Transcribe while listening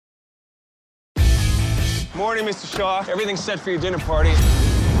Morning, Mr. Shaw. Everything's set for your dinner party.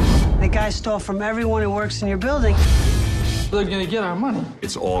 The guy stole from everyone who works in your building. They're gonna get our money.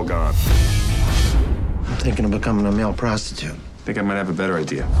 It's all gone. I'm thinking of becoming a male prostitute. I think I might have a better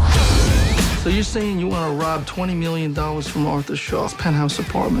idea. So you're saying you want to rob $20 million from Arthur Shaw's penthouse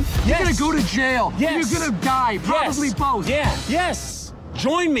apartment? Yes. You're gonna go to jail. Yes. You're gonna die. Probably Yes. both. Yeah. Yes.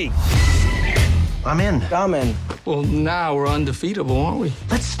 Join me. I'm in. I'm in. Well, now we're undefeatable, aren't we?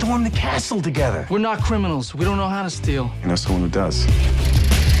 Let's storm the castle together. We're not criminals. We don't know how to steal. You know someone who does.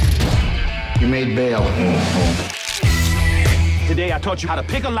 You made bail. Today I taught you how to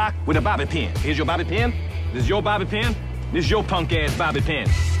pick a lock with a bobby pin. Here's your bobby pin. This is your bobby pin. This is your punk-ass bobby pin.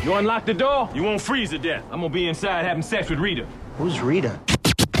 You unlock the door, you won't freeze to death. I'm gonna be inside having sex with Rita. Who's Rita?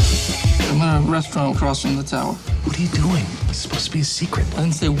 I'm in a restaurant across from the tower. What are you doing? It's supposed to be a secret. I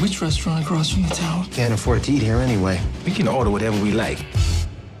didn't say which restaurant across from the tower. Can't afford to eat here anyway. We can order whatever we like.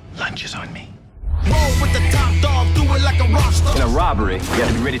 Lunch is on me. Roll with the top dog, do it like a rock star. In a robbery, you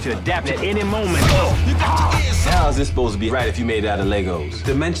gotta be ready to adapt at any moment. You got your ears up. How is this supposed to be right if you made it out of Legos?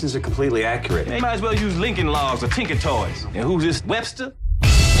 Dimensions are completely accurate. You might as well use Lincoln Logs or Tinker Toys. And who's this, Webster?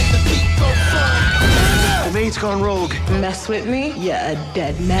 The beat goes on. The maid's gone rogue. Mess with me, you're a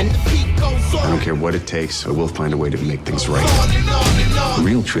dead man. The beat goes on. I don't care what it takes, but we'll find a way to make things right. On and on and on. The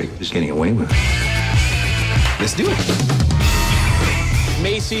real trick is getting away with it. Let's do it.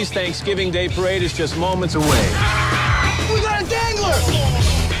 Macy's Thanksgiving Day Parade is just moments away. We got a dangler.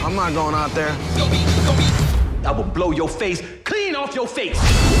 I'm not going out there. I will blow your face clean off your face.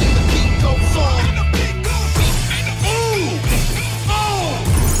 The beat goes on.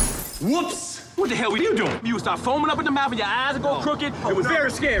 Whoops! What the hell were you doing? You would start foaming up in the mouth and your eyes would go crooked. It was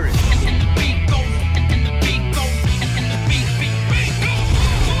very scary.